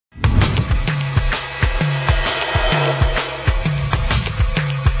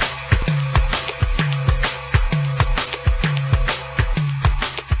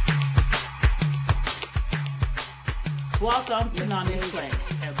Something on its way,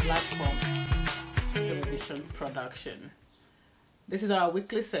 a Black Box television production. This is our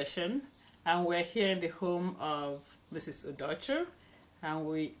weekly session, and we're here in the home of Mrs. Udeochu, and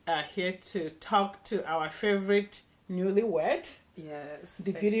we are here to talk to our favorite newlywed. Yes.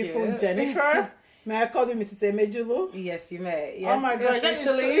 The beautiful Jennifer. May I call you Mrs. Emejulu? Yes, you may. Yes, oh my gosh, that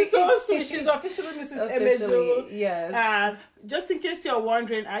is so sweet. She's officially Mrs. Emejulu. Yes. And just in case you're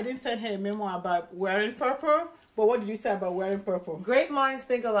wondering, I didn't send her a memo about wearing purple. But what did you say about wearing purple? Great minds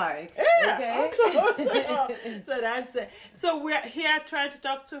think alike. Yeah. Okay. So that's it. So we're here trying to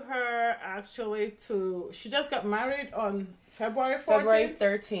talk to her. Actually, she just got married on February 14th? February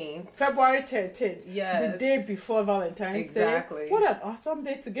 13th. February 13th. Yes. The day before Valentine's Day. Exactly. What an awesome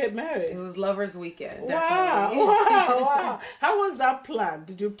day to get married. It was Lover's Weekend. Wow. Definitely. Wow. How was that planned?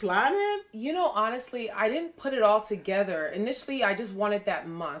 Did you plan it? You know, honestly, I didn't put it all together. Initially, I just wanted that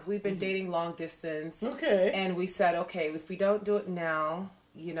month. We've been dating long distance. Okay. And we said, okay, if we don't do it now,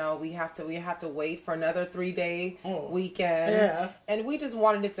 you know, we have to wait for another 3-day weekend. Yeah. And we just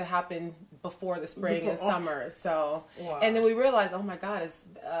wanted it to happen before the spring and summer. So, and then we realized, oh my God, it's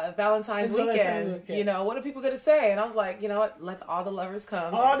Valentine's weekend. You know, what are people going to say? And I was like, you know what, let all the lovers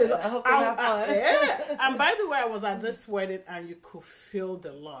come. I hope they have fun. Yeah. And by the way, I was at this wedding and you could feel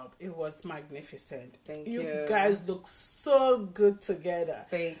the love. It was magnificent. Thank you. You guys look so good together.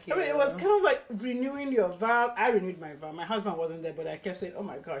 Thank you. I mean, it was kind of like renewing your vow. I renewed my vow. My husband wasn't there, but I kept saying, oh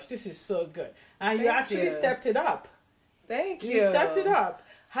my gosh, this is so good. And you actually stepped it up. Thank you. You stepped it up.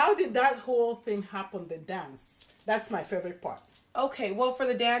 How did that whole thing happen, the dance? That's my favorite part. Okay, well, for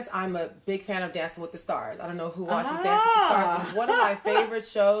the dance, I'm a big fan of Dancing with the Stars. I don't know who watches Dancing with the Stars. It was one of my favorite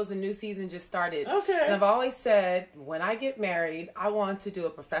shows. The new season just started. Okay. And I've always said, when I get married, I want to do a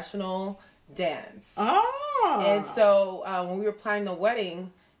professional dance. Oh. And so when we were planning the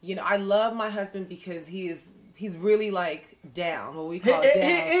wedding, you know, I love my husband because he's really like down, what we call down. He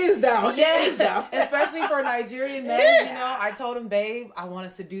is down. Yes, he is down. Especially for a Nigerian man, you know. I told him, babe, I want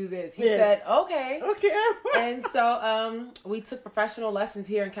us to do this. He said, okay. Okay. And so we took professional lessons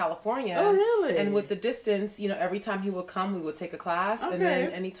here in California. Oh, really? And with the distance, you know, every time he would come, we would take a class. Okay. And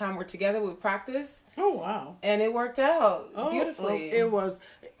then anytime we're together, we would practice. Oh, wow. And it worked out beautifully. It was.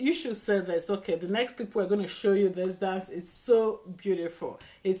 You should say this. Okay, the next clip we're going to show you this dance. It's so beautiful.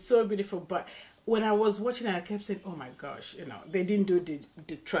 It's so beautiful. But when I was watching it, I kept saying, oh my gosh, you know, they didn't do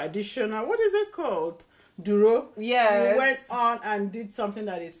the traditional, what is it called? Duro? Yes. We went on and did something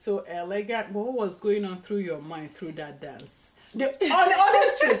that is so elegant. But what was going on through your mind through that dance?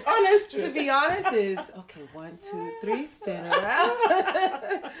 Honest truth. To be honest is, okay, 1, 2, 3, spin around.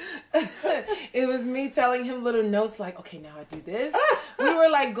 It was me telling him little notes like, okay, now I do this. We were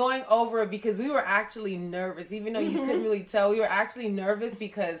like going over it because we were actually nervous. Even though you couldn't really tell, we were actually nervous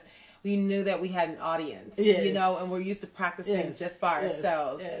because we knew that we had an audience, you know, and we're used to practicing just by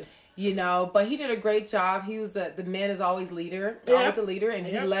ourselves, you know. But he did a great job. He was the man is always leader, always the leader, and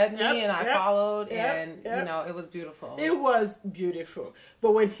he led me, and I followed, and you know, it was beautiful. It was beautiful.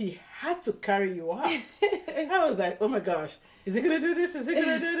 But when he had to carry you up, I was like, oh my gosh. Is he going to do this? Is he going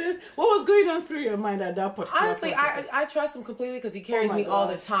to do this? What was going on through your mind at that point? Honestly, I trust him completely because he carries me all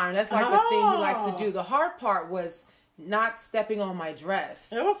the time. That's like the thing he likes to do. The hard part was not stepping on my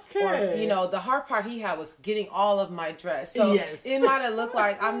dress. Okay. Or, you know, the hard part he had was getting all of my dress. So it might have looked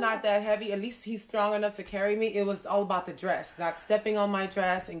like I'm not that heavy. At least he's strong enough to carry me. It was all about the dress, not stepping on my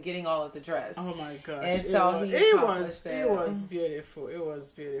dress and getting all of the dress. Oh my gosh. And so it was beautiful. It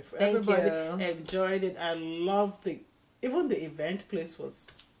was beautiful. Everybody enjoyed it. I loved even the event place was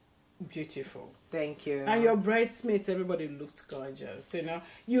beautiful. Thank you. And your bridesmaids, everybody looked gorgeous. You know,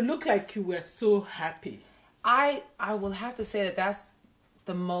 you look like you were so happy. I will have to say that's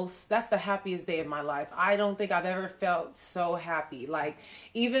the happiest day of my life. I don't think I've ever felt so happy. Like,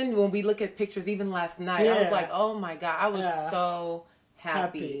 even when we look at pictures, even last night, I was like, oh my God, I was so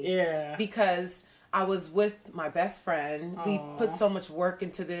happy. Yeah. Because I was with my best friend. We put so much work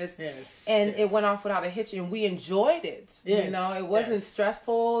into this. And it went off without a hitch, and we enjoyed it. You know, it wasn't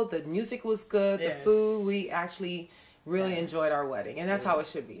stressful. The music was good. The food, we actually really enjoyed our wedding, and that's how it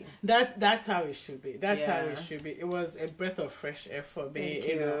should be. That's how it should be. That's how it should be. It was a breath of fresh air for me.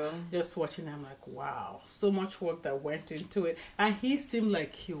 Thank you. Know, just watching, I'm like, wow, so much work that went into it, and he seemed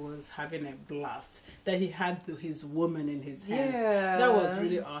like he was having a blast. That he had his woman in his hands. Yeah. That was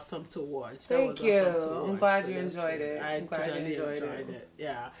really awesome to watch. Thank you. I'm glad you enjoyed it. I'm glad you enjoyed it.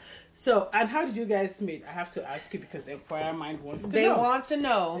 Yeah. So, and how did you guys meet? I have to ask you because Inquirer Mind wants to know. They want to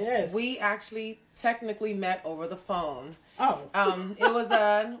know. Yes. We actually technically met over the phone. Oh. It was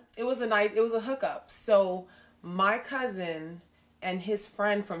a hookup. So my cousin and his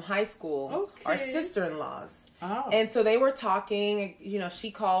friend from high school are sister-in-laws. Oh. And so they were talking, you know,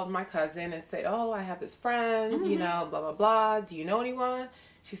 she called my cousin and said, oh, I have this friend, you know, blah, blah, blah. Do you know anyone?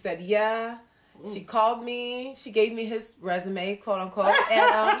 She said, yeah. Ooh. She called me. She gave me his resume, quote unquote. And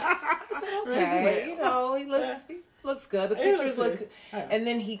I said, okay, you know, he looks good. The pictures look good. And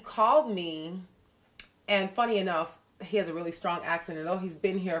then he called me. And funny enough, he has a really strong accent. And he's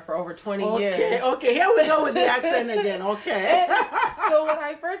been here for over 20 years. Okay, here we go with the accent again. Okay. So when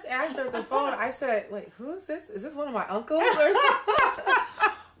I first answered the phone, I said, wait, who is this? Is this one of my uncles or something?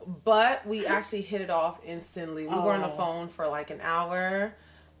 But we actually hit it off instantly. We were on the phone for like an hour.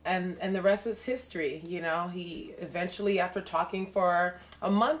 And the rest was history, you know. He eventually, after talking for a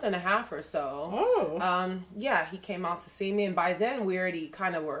month and a half or so, he came out to see me. And by then, we already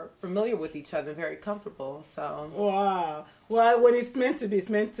kind of were familiar with each other, very comfortable. So wow. Well, when it's meant to be,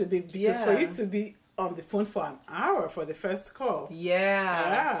 it's meant to be. Because for you to be on the phone for an hour for the first call.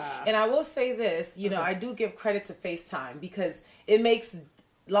 Yeah. And I will say this, you know, I do give credit to FaceTime because it makes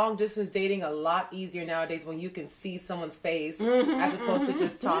long distance dating a lot easier nowadays when you can see someone's face as opposed to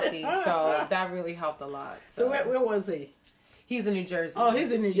just talking. So that really helped a lot. So where was he? He's in New Jersey. Oh,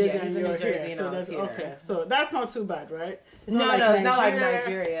 he's in New Jersey. Yeah, he's in New Jersey. So that's okay. So that's not too bad, right? It's not like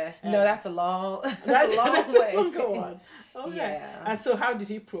Nigeria. No, that's a long way. Go on. Okay. Yeah. And so how did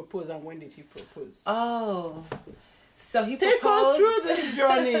he propose and when did he propose? Oh. So he proposed. Take us through this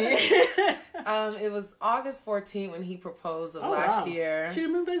journey. It was August 14th when he proposed last year. She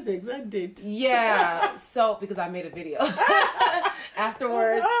remembers the exact date. Yeah. So because I made a video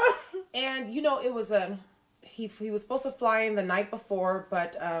afterwards, and you know it was he was supposed to fly in the night before,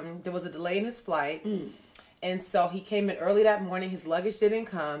 but there was a delay in his flight, and so he came in early that morning. His luggage didn't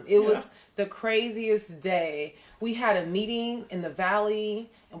come. It was the craziest day. We had a meeting in the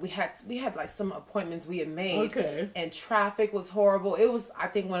valley. And we had like some appointments we had made. Okay. And traffic was horrible. It was, I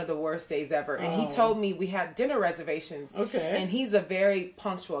think, one of the worst days ever. And he told me we had dinner reservations. Okay. And he's a very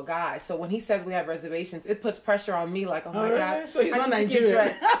punctual guy. So when he says we have reservations, it puts pressure on me like, oh my God. So he's not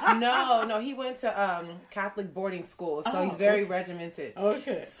Nigerian. No, he went to Catholic boarding school. So he's very regimented.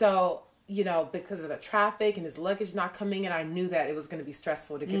 Okay. So, you know, because of the traffic and his luggage not coming in, I knew that it was going to be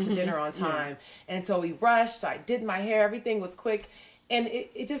stressful to get to dinner on time. Yeah. And so we rushed. I did my hair. Everything was quick. And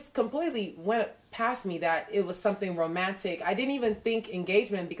it just completely went past me that it was something romantic. I didn't even think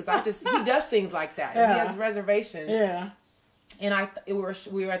engagement because he does things like that. Yeah. He has reservations. Yeah. And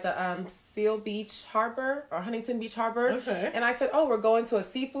we were at the Seal Beach Harbor or Huntington Beach Harbor. Okay. And I said, oh, we're going to a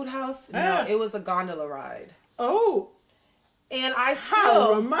seafood house. No, it was a gondola ride. Oh. And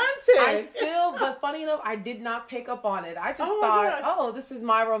how romantic! But funny enough, I did not pick up on it. I just thought, this is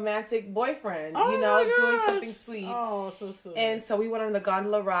my romantic boyfriend, doing something sweet. Oh, so sweet. And so we went on the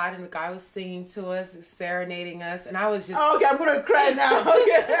gondola ride, and the guy was singing to us, serenading us, and I was just okay. I'm gonna cry now.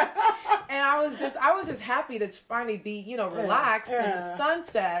 Okay. And I was just happy to finally be, relaxed in the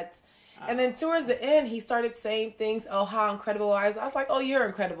sunset. And then towards the end, he started saying things, oh, how incredible I was. I was like, oh, you're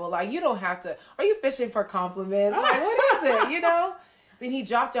incredible. Like, you don't have to. Are you fishing for compliments? Like, what is it, Then he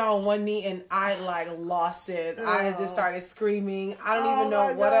dropped down on one knee, and I, lost it. I just started screaming. I don't even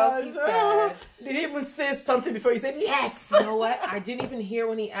know what else he said. Did he even say something before he said yes? You know what? I didn't even hear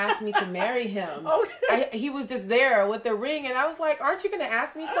when he asked me to marry him. Okay. He was just there with the ring, and I was like, aren't you going to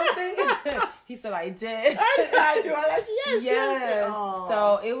ask me something? He said, I did. I do. I'm like, yes. Yes.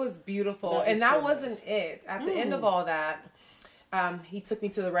 So it was beautiful. And that wasn't it. At the end of all that, he took me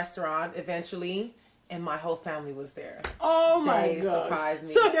to the restaurant eventually. And my whole family was there. Oh my God. Surprised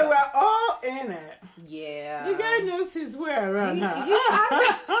me. So they were all in it. Yeah. The guy knows his way around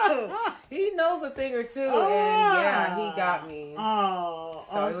He knows a thing or two. And he got me. Oh,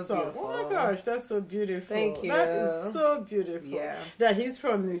 so it was beautiful. Oh my gosh, that's so beautiful. Thank you. That is so beautiful. Yeah. That he's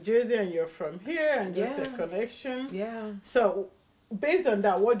from New Jersey and you're from here and just a connection. Yeah. So based on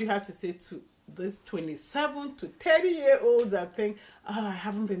that, what do you have to say to this 27 to 30-year-olds that think, oh, I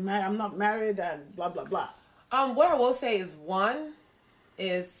haven't been married, I'm not married, and blah, blah, blah? What I will say is, one,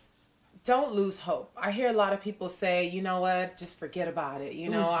 is don't lose hope. I hear a lot of people say, you know what, just forget about it.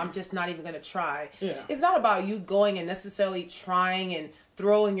 I'm just not even going to try. Yeah. It's not about you going and necessarily trying and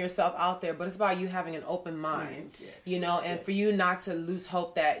throwing yourself out there, but it's about you having an open mind, and for you not to lose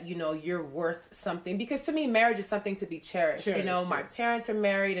hope that, you're worth something. Because to me, marriage is something to be cherished. My parents are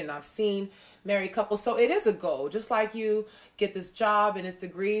married and I've seen married couples. So it is a goal. Just like you get this job and this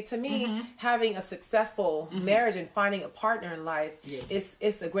degree, to me, having a successful marriage and finding a partner in life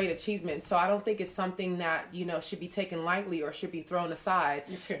it's a great achievement. So I don't think it's something that, should be taken lightly or should be thrown aside,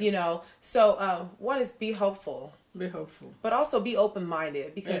 So one is be hopeful. Be hopeful. But also be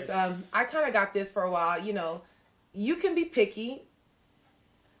open-minded because I kind of got this for a while, you can be picky,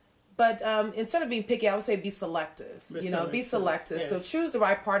 But instead of being picky, I would say be selective. Be selective. Yes. So choose the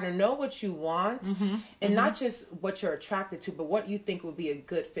right partner. Know what you want, and not just what you're attracted to, but what you think would be a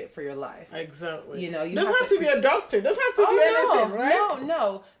good fit for your life. Exactly. You doesn't have to be a doctor. Doesn't have to be anything, right?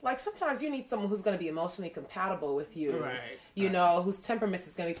 No. Like sometimes you need someone who's going to be emotionally compatible with you. Right. Whose temperament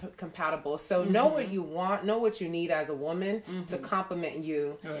is going to be compatible. So know what you want, know what you need as a woman to complement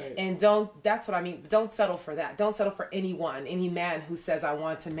you. Right. And that's what I mean. Don't settle for that. Don't settle for any man who says, I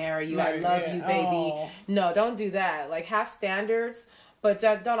want to marry you. I love you, baby. Oh. No, don't do that. Like, have standards. But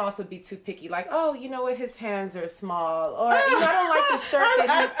don't also be too picky. Like, oh, you know what? His hands are small, or I don't like the shirt.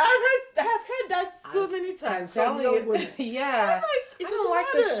 I've heard that so many times. Yeah, I don't like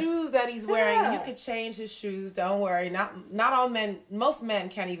the shoes that he's wearing. Yeah. You could change his shoes. Don't worry. Not all men. Most men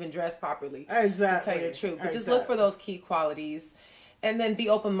can't even dress properly. Exactly. To tell you the truth, but just look for those key qualities, and then be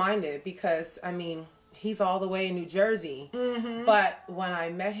open-minded. Because I mean, he's all the way in New Jersey, but when I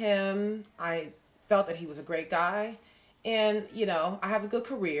met him, I felt that he was a great guy. And, I have a good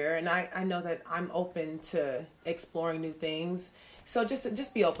career, and I know that I'm open to exploring new things. So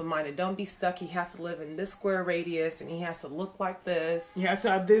just be open-minded. Don't be stuck. He has to live in this square radius, and he has to look like this. He has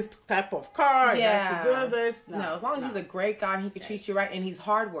to have this type of car. Yeah. He has to do this. No, as long as he's a great guy, and he can treat you right, and he's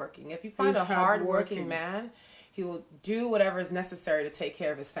hardworking. If you find a hardworking man, he will do whatever is necessary to take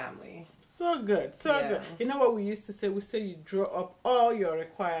care of his family. So good. Good. You know what we used to say? We say you draw up all your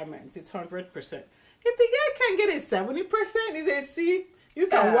requirements. It's 100%. If the guy can get a 70%, is a C. You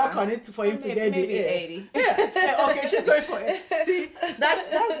can work on it for him to get maybe the A. 80. Yeah. Okay, she's going for it. See,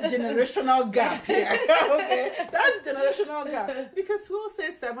 that's generational gap here. Okay, that's generational gap, because we'll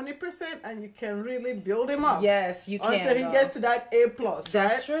say 70%, and you can really build him up. Yes, you can. Until he gets to that A plus.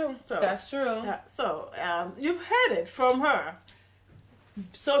 That's right? true. That's true. So you've heard it from her.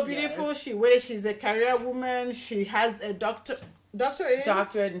 So beautiful. Yes. She's a career woman. She has a doctorate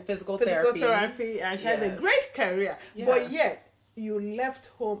in physical therapy, and she has a great career. Yeah. But yet, you left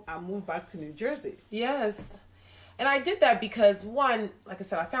home and moved back to New Jersey. Yes. And I did that because, one, like I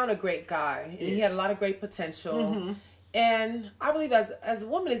said, I found a great guy, and he had a lot of great potential. And I believe as a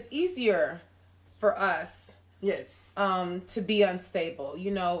woman, it's easier for us to be unstable,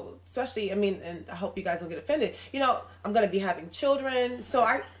 especially, and I hope you guys don't get offended. I'm going to be having children, so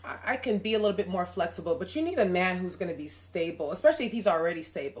I can be a little bit more flexible, but you need a man who's going to be stable, especially if he's already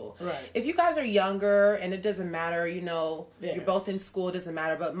stable. Right. If you guys are younger and it doesn't matter, you're both in school, it doesn't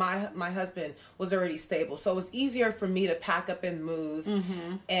matter, but my husband was already stable, so it was easier for me to pack up and move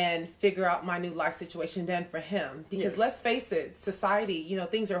and figure out my new life situation than for him, because let's face it, society,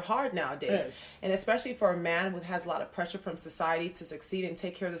 things are hard nowadays, and especially for a man who has a lot of pressure from society to succeed and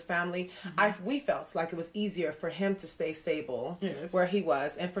take care of his family, we felt like it was easier for him to stay stable where he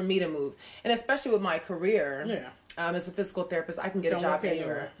was, and for me to move. And especially with my career as a physical therapist, I can get a job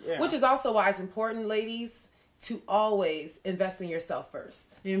anywhere. Which is also why it's important, ladies, to always invest in yourself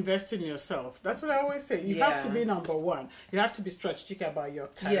first. Invest in yourself. That's what I always say. You have to be number one. You have to be strategic about your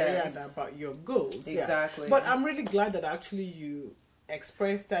career and about your goals. Exactly. But I'm really glad that actually you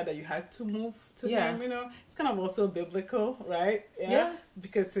expressed that you had to move to him. It's kind of also biblical, right?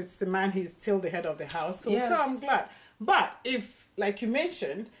 Because it's the man, he's still the head of the house. So I'm glad. But if, like you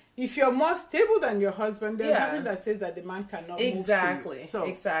mentioned, if you're more stable than your husband, there's nothing that says that the man cannot move to you. So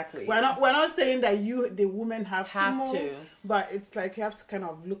exactly. We're not saying that the woman have to move, but it's like you have to kind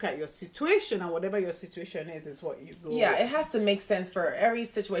of look at your situation, and whatever your situation is what you go with. It has to make sense. For every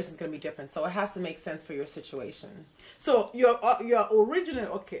situation is going to be different, so it has to make sense for your situation. So you're originally,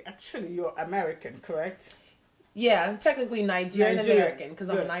 actually you're American, correct? Yeah, I'm technically Nigerian American, because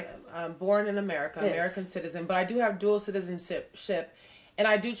I'm born in America, American citizen, but I do have dual citizenship, and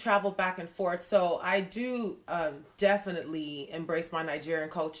I do travel back and forth. So I do definitely embrace my Nigerian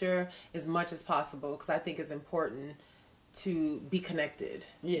culture as much as possible, because I think it's important to be connected.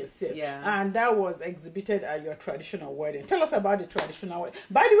 Yes. Yeah. And that was exhibited at your traditional wedding. Tell us about the traditional wedding.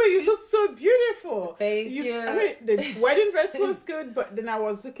 By the way, you look so beautiful. Thank you. I mean, the wedding dress was good, but then I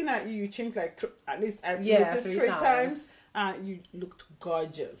was looking at you. You changed at least I noticed 3 times. You looked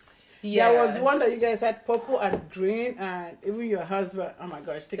gorgeous. Yeah. There was one that you guys had purple and green, and even your husband. Oh my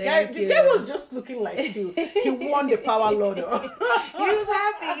gosh, the guy was just looking like he won the power lotto. He was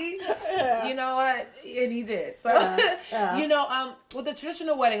happy. Yeah. You know what? And he did. So with the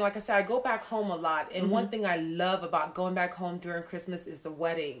traditional wedding, like I said, I go back home a lot, and one thing I love about going back home during Christmas is the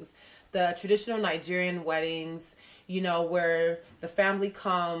weddings, the traditional Nigerian weddings. Where the family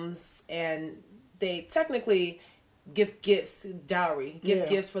comes and they technically give gifts, dowry,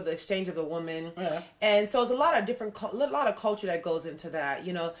 gifts for the exchange of the woman. And so it's a lot of culture that goes into that.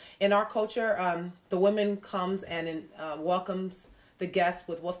 In our culture, the woman comes and welcomes the guests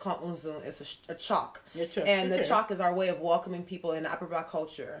with what's called unzun. It's a chalk. And the chalk is our way of welcoming people in Aperba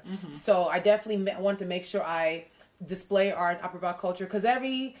culture. So I definitely wanted to make sure I display our Aperba culture, because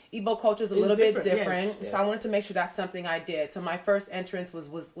every Igbo culture is a little bit different. So I wanted to make sure that's something I did. So my first entrance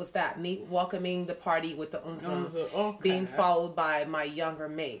was that, me welcoming the party with the unzun, being followed by my younger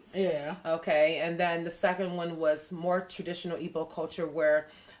mates. Okay, and then the second one was more traditional Igbo culture, where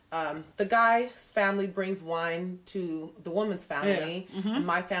the guy's family brings wine to the woman's family.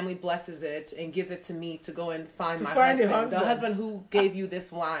 My family blesses it and gives it to me to go and find my husband. The husband who gave you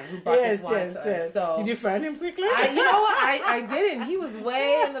this wine, who brought this wine to us. So did you find him quickly? You know what? I didn't. He was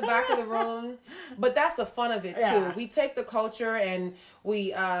way in the back of the room. But that's the fun of it too. We take the culture and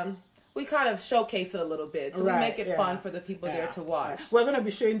we kind of showcase it a little bit. So we make it fun for the people there to watch. We're going to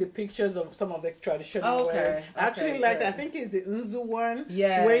be showing the pictures of some of the traditional ways. Actually, I think it's the Unzu one.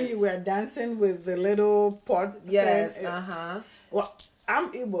 When you were dancing with the little pot. Well,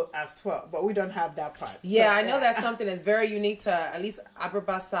 I'm Igbo as well, but we don't have that part. I know that's something that's very unique to at least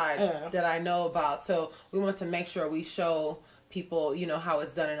Aperba side that I know about. So we want to make sure we show people, you know, how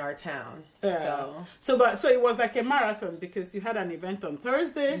it's done in our town. So it was like a marathon, because you had an event on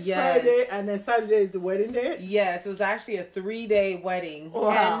Thursday, Friday, and then Saturday is the wedding day. Yes, it was actually a 3-day wedding.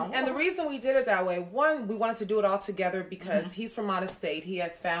 Wow. And the reason we did it that way, one, we wanted to do it all together because he's from out of state. He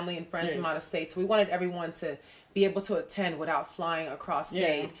has family and friends from out of state. So we wanted everyone to be able to attend without flying across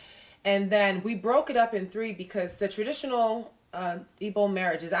state. And then we broke it up in 3 because the traditional Igbo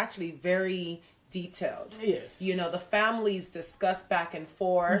marriage is actually very detailed. You know, the families discuss back and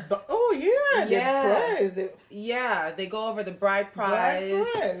forth. The prize. They go over the bride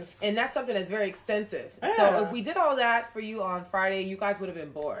prize. And that's something that's very extensive. So if we did all that for you on Friday, you guys would have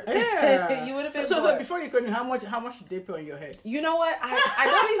been bored. You would have been bored. So before you go, how much did they put on your head? You know what?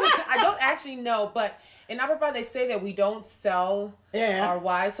 I don't actually know, but in Aperba they say that we don't sell our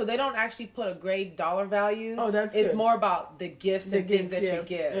wives, so they don't actually put a great dollar value. That's It's good. more about the gifts and things that you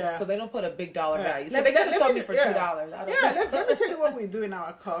give. So they don't put a big dollar value. So they could have sold me for $2. Let me tell you what we do in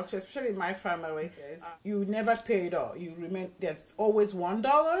our culture, especially in my family. You never pay it all. You remain. There's always $1.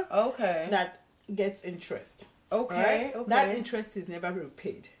 That gets interest. That interest is never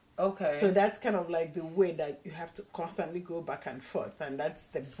repaid. So that's kind of like the way that you have to constantly go back and forth, and that's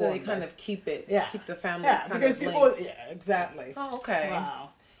the so bond. they kind of keep it, keep the family kind because of linked. Exactly.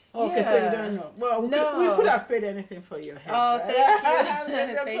 Wow. Okay, so you don't know. Well, we could have paid anything for your hair.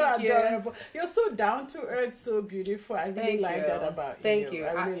 Thank you. You're so adorable. You're so down to earth, so beautiful. I really like that about you. Thank you.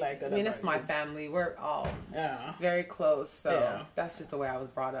 I really like that. I mean, it's my family. We're all very close. So that's just the way I was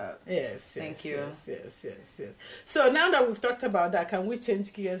brought up. Thank you. Yes. So now that we've talked about that, can we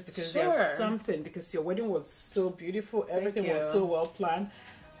change gears? Because there's something, because your wedding was so beautiful. Everything was so well planned.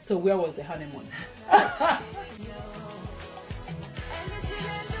 So where was the honeymoon?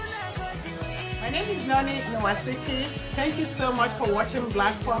 My name is Noni Nwasiki. Thank you so much for watching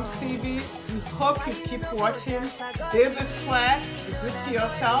Black Pumps TV. We hope you keep watching. Baby Flair, be good to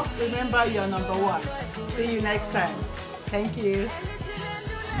yourself. Remember, you're number 1. See you next time. Thank you.